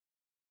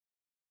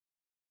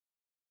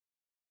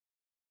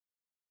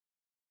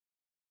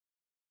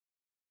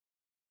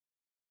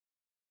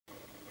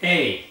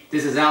Hey,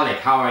 this is Alick.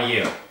 How are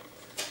you?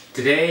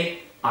 Today,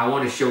 I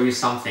want to show you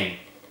something.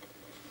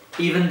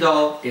 Even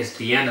though it's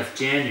the end of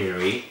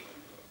January,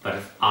 but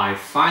I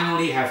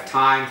finally have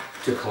time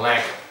to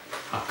collect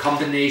a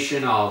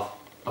combination of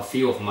a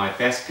few of my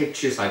best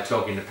pictures I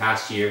took in the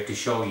past year to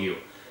show you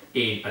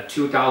in a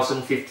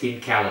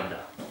 2015 calendar.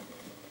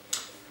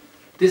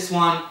 This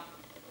one,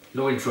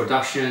 no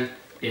introduction,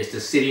 is the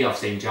city of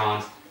St.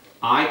 John's.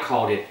 I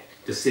call it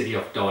the city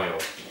of Doyle.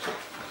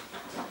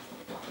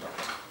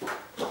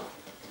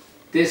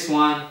 This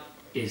one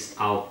is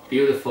our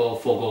beautiful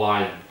Fogo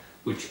Island,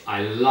 which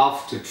I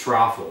love to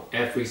travel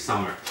every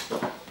summer.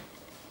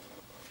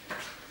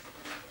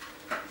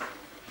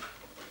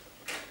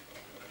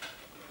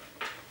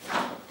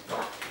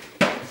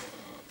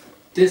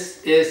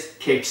 This is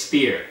Cape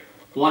Spear,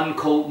 one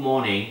cold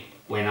morning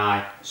when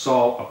I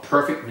saw a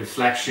perfect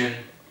reflection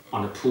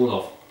on the pool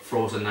of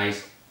frozen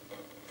ice.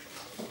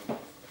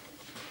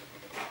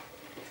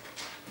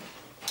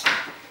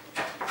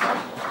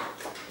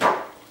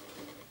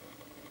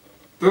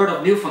 Bird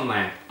of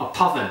Newfoundland, a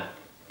puffin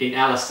in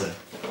Allison.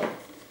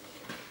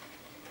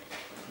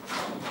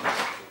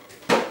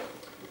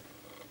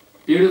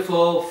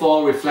 Beautiful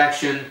fall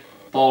reflection,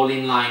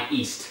 bowling line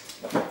east.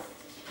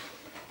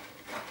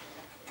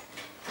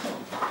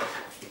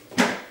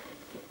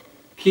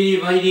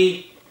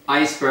 Kirivati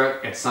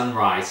iceberg at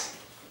sunrise.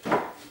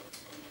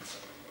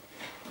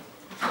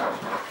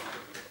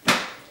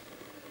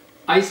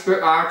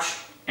 Iceberg arch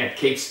at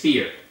Cape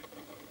Spear.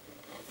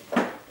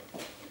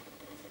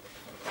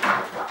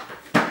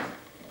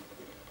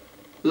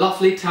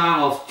 Lovely town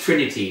of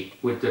Trinity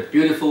with the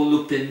beautiful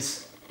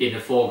lupins in the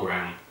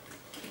foreground.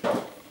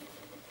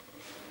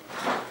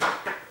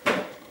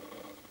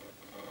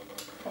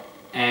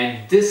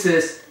 And this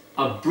is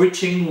a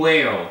breaching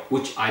whale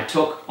which I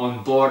took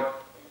on board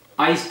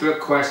Iceberg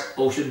Quest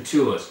Ocean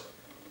Tours.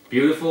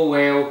 Beautiful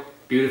whale,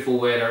 beautiful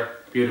weather,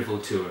 beautiful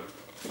tour.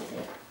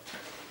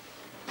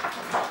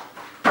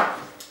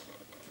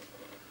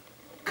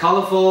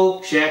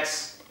 Colorful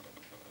shacks,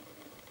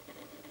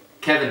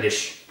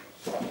 Cavendish.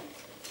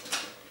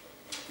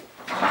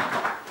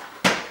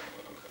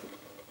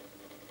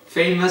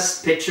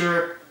 Famous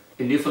picture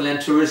in Newfoundland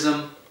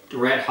tourism, the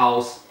Red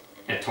House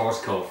at Torres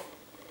Cove,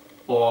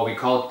 or we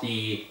call it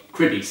the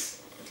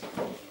Cribbies.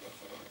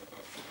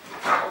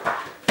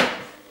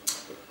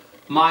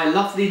 My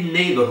lovely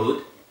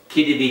neighborhood,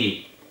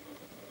 Kirivati,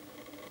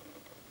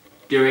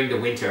 during the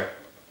winter.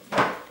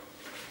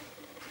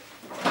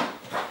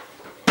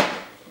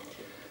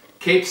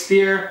 Cape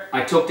Spear,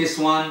 I took this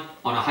one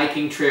on a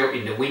hiking trail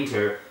in the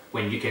winter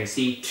when you can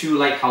see two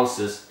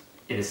lighthouses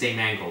in the same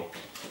angle.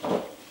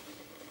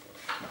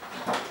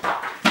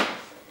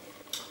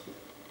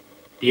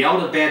 The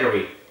outer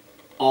battery,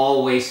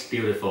 always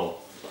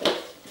beautiful.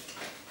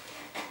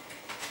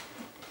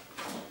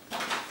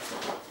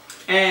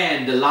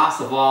 And the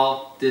last of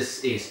all,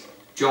 this is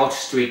George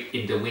Street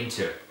in the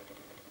winter.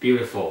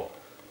 Beautiful.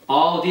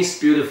 All these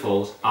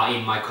beautifuls are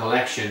in my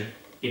collection,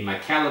 in my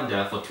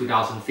calendar for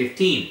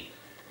 2015.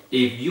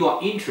 If you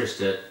are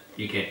interested,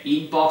 you can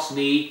inbox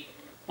me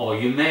or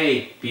you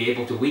may be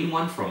able to win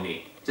one from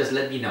me. Just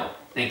let me know.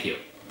 Thank you.